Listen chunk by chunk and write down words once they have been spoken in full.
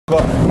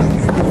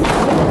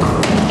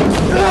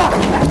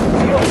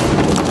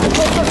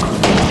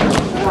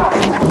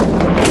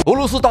俄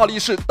罗斯大力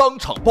士当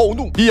场暴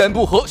怒，一言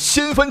不合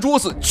掀翻桌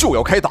子就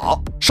要开打。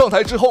上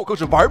台之后更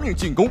是玩命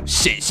进攻，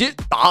险些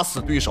打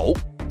死对手。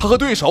他和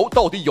对手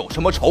到底有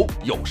什么仇，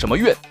有什么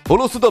怨？俄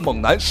罗斯的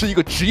猛男是一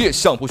个职业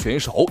相扑选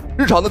手，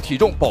日常的体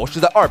重保持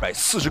在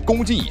240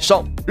公斤以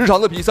上。日常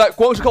的比赛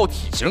光是靠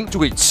体型就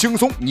可以轻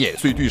松碾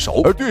碎对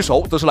手，而对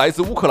手则是来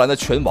自乌克兰的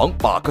拳王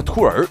马克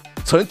图尔。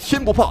此人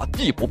天不怕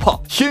地不怕，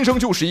天生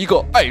就是一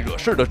个爱惹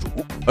事的主。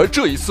而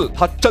这一次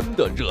他真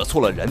的惹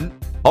错了人。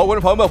好，观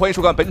众朋友们，欢迎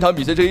收看本场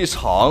比赛这一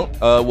场，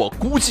我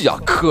估计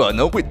可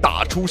能会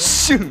打出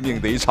性命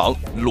的一场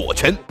裸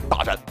拳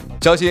大战。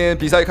相信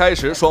比赛开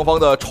始，双方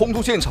的冲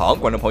突现场，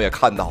观众朋友也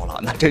看到了，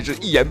那真是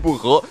一言不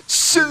合，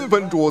掀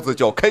翻桌子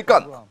就要开干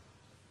了。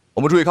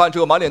我们注意看，这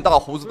个满脸大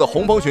胡子的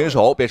红方选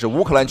手便是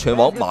乌克兰拳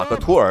王马克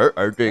图尔，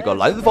而这个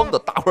蓝方的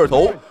大块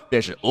头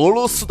便是俄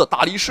罗斯的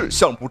大力士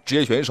相扑职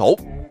业选手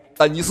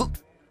丹尼斯。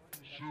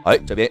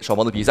这边双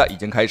方的比赛已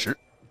经开始。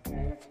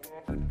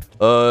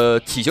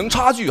体型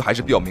差距还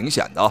是比较明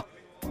显的，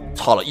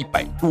差了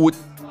100多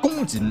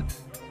公斤。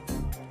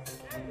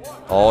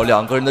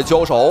两个人的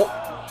交手，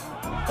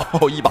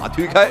一把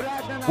推开，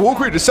不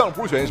愧是相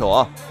扑选手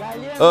啊。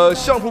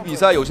相扑比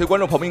赛有些观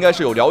众朋友们应该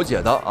是有了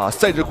解的啊，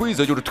赛制规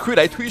则就是推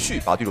来推去，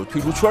把对手推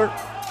出圈。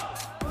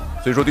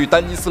所以说对于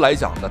丹尼斯来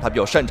讲呢，他比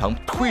较擅长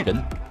推人。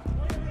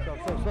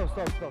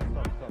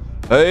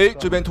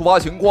这边突发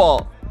情况。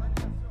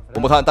我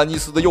们看丹尼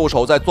斯的右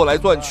手在钻来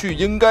钻去，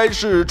应该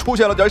是出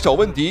现了点小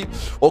问题。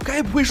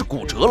该不会是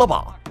骨折了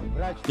吧？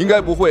应该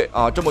不会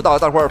啊，这么大的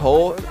大块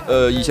头，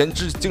以前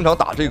经常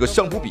打这个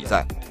相扑比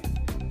赛，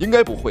应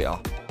该不会啊。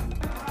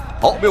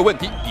好，没有问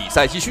题，比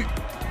赛继续。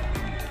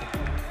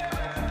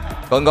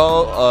刚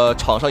刚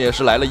场上也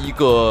是来了一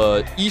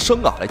个医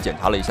生来检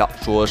查了一下，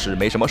说是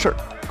没什么事儿，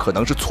可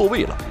能是错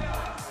位了。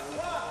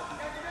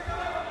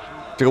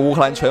这个乌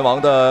克兰拳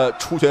王的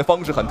出拳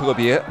方式很特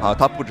别啊，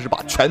他不只是把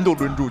拳头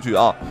抡出去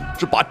啊，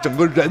是把整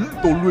个人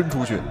都抡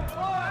出去。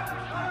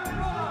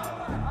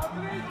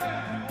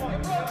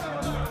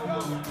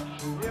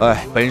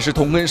本是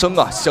同根生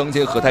啊，相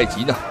煎何太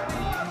急呢？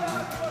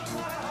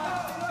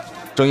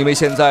正因为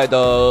现在的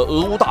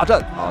俄乌大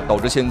战啊，导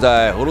致现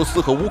在俄罗斯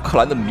和乌克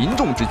兰的民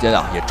众之间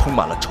也充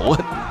满了仇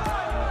恨。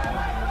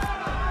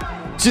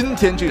今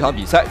天这场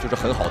比赛就是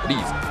很好的例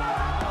子。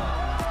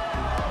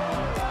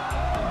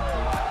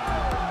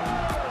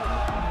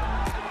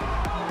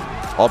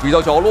比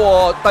较角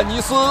落，丹尼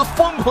斯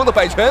疯狂的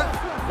摆拳，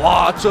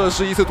哇，这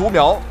是一次读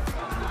秒。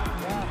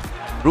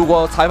如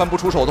果裁判不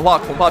出手的话，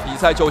恐怕比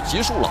赛就要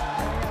结束了。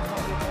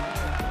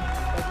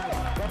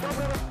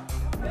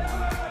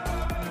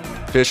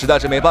这实在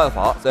是没办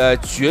法，在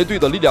绝对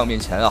的力量面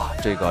前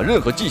这个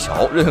任何技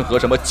巧、任何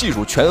什么技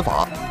术拳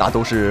法，那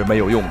都是没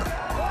有用的。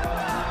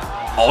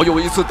又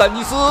一次丹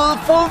尼斯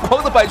疯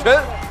狂的摆拳，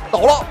倒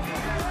了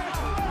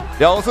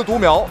，2次读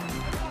秒。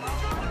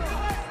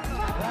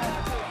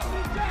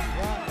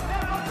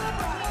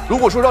如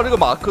果说让这个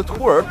马克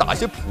图尔打一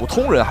些普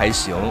通人还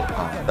行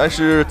但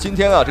是今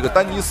天这个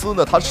丹尼斯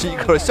呢，他是一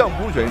个相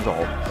扑选手，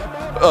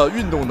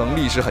运动能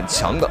力是很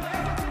强的，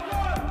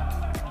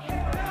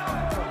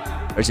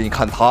而且你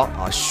看他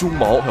胸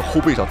毛还有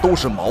后背上都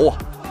是毛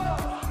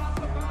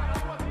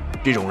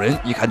这种人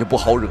一看就不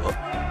好惹。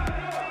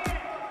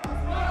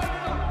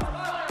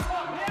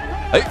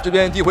这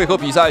边第一回合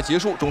比赛结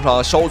束，中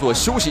场稍作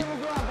休息。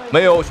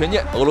没有悬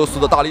念，俄罗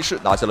斯的大力士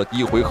拿下了第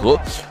一回合，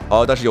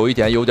但是有一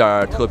点有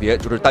点特别，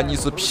就是丹尼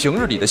斯平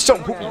日里的相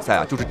扑比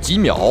赛就是几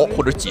秒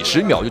或者几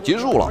十秒就结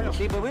束了，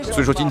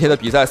所以说今天的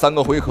比赛3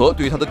个回合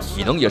对于他的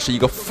体能也是一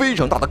个非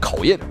常大的考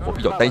验，我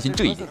比较担心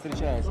这一点。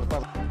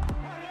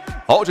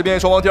好，这边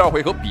双方第2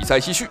回合比赛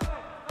继续，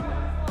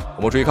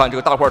我们注意看这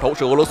个大块头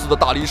是俄罗斯的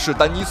大力士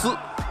丹尼斯，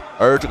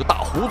而这个大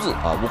胡子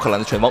乌克兰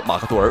的拳王马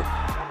克图尔。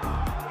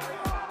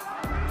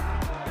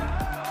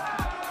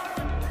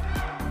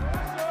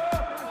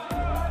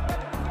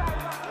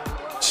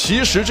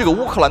其实这个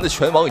乌克兰的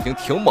拳王已经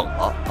挺猛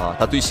了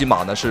他最起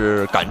码呢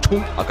是敢冲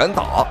敢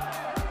打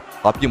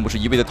并不是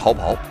一味的逃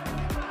跑。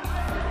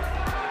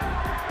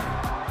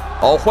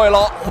坏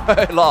了，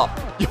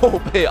又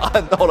被按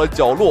到了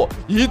角落，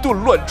一顿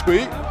乱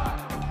锤。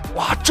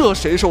哇，这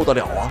谁受得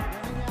了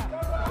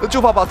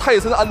就怕把泰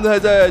森安排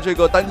在这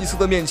个丹尼斯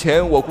的面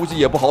前，我估计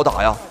也不好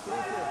打呀，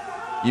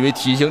因为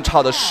体型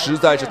差的实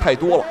在是太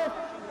多了。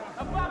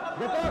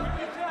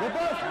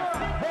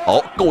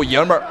够爷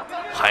们儿，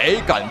还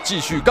敢继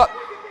续干。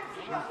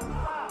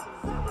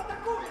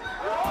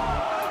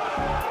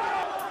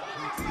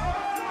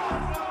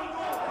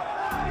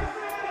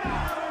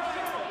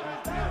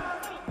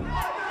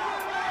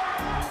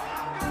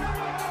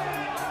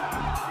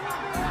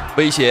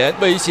危险，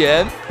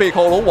背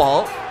靠龙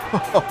网，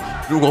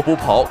如果不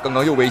跑，刚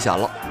刚又危险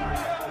了。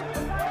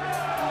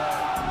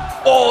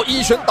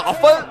一拳打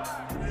翻，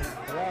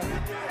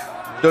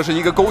这是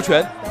一个勾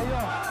拳。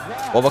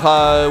我们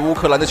看乌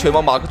克兰的拳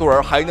王马克图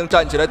尔还能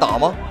站起来打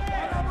吗？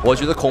我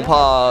觉得恐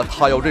怕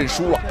他要认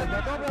输了。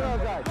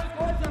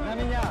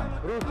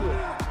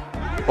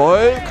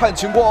哎，看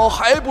情况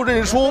还不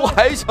认输，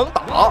还想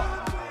打。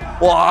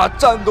哇，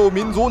战斗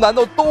民族难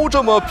道都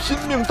这么拼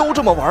命，都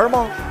这么玩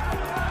吗？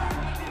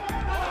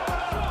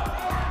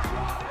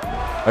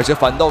而且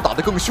反倒打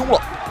得更凶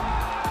了。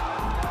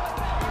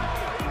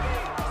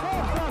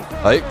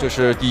哎，这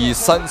是第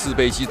3次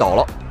被击倒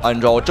了。按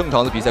照正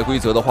常的比赛规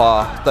则的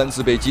话，3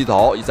次被击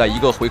倒，在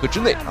1个回合之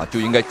内就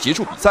应该结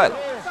束比赛了。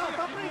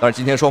但是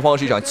今天双方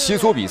是一场切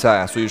磋比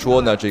赛，所以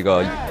说呢，这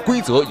个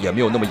规则也没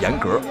有那么严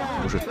格，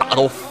就是打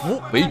到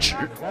服为止。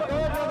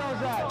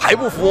还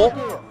不服？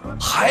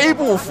还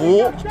不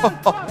服？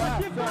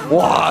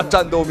哇，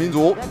战斗民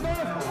族！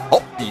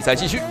好，比赛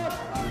继续。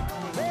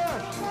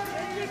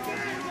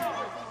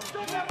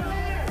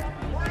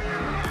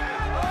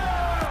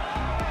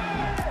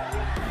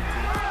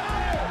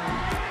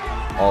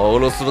俄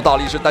罗斯的大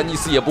力士丹尼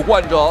斯也不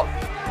惯着，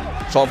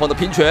双方的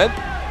拼拳。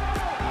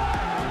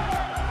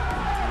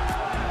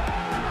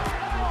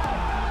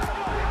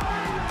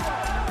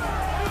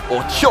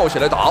哦，跳起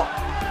来打。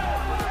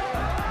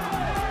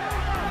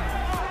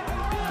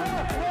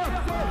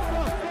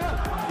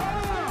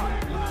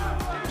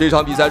这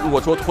场比赛如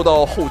果说拖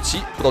到后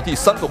期，拖到第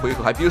3个回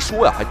合，还别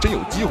说呀，还真有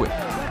机会。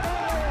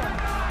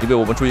因为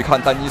我们注意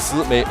看，丹尼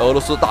斯俄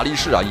罗斯大力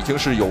士已经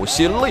是有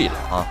些累了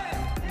啊。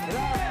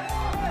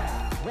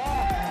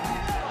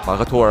马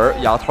克托尔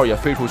牙套也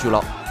飞出去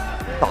了，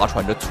大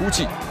喘着粗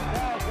气。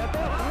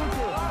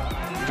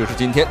这是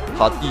今天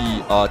他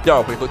第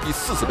2回合第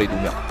4次被读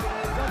秒。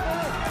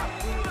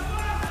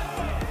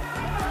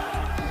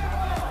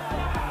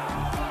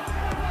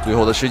最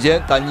后的时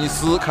间，丹尼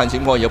斯看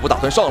情况也不打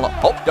算上了。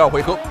好，第2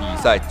回合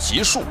比赛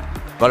结束，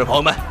观众朋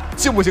友们，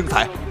精不精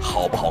彩，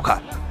好不好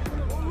看？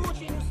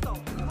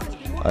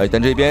哎，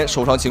但这边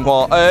受伤情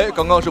况，哎，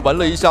刚刚是闻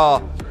了一下，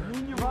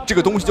这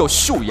个东西叫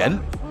嗅盐。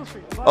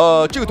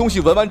这个东西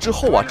闻完之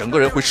后整个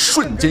人会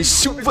瞬间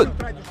兴奋。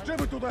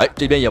哎，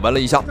这边也闻了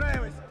一下。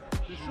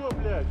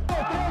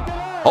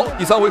好，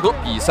第3回合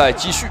比赛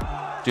继续，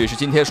这也是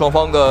今天双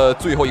方的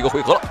最后一个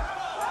回合了。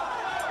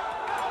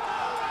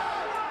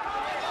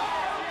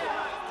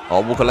好，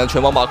乌克兰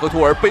拳王马克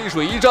托尔背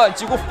水一战，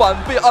结果反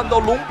被按到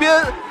笼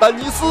边，丹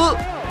尼斯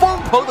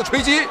疯狂的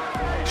锤击，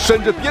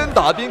甚至边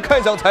打边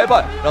看向裁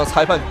判，让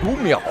裁判读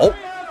秒。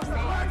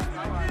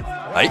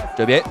哎，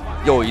这边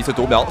又一次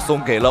读秒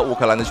送给了乌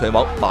克兰的拳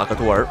王马克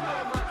托尔。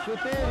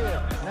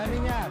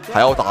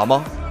还要打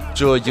吗？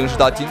这已经是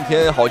他今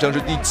天好像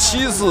是第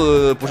7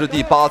次，不是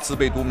第8次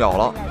被读秒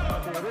了。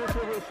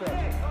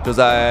这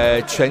在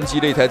拳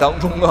击擂台当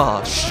中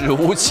史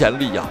无前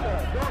例呀。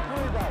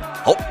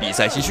好，比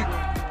赛继续。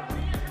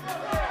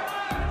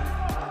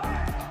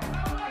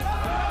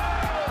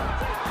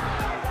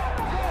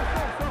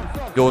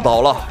又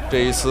倒了，这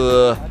一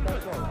次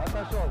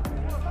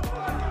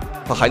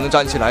他还能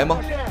站起来吗？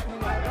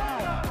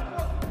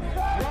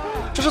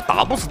这是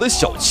打不死的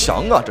小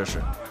强啊，这是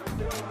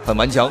很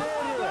顽强。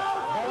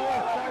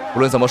无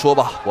论怎么说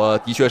吧，我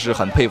的确是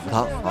很佩服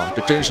他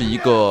这真是一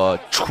个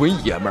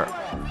纯爷们儿。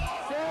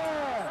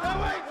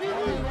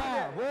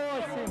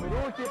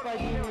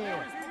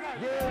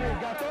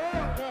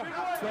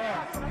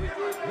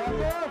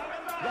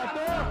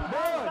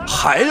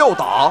还要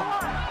打？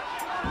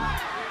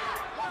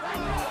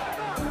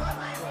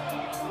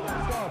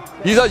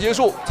比赛结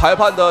束，裁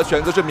判的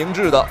选择是明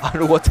智的。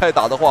如果再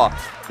打的话，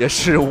也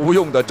是无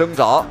用的挣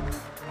扎。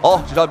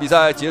好，这场比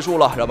赛结束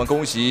了，让我们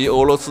恭喜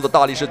俄罗斯的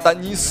大力士丹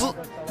尼斯，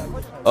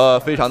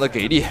非常的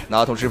给力。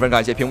那同时非常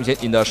感谢屏幕前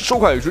您的收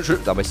看与支持，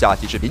咱们下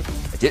期视频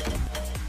再见。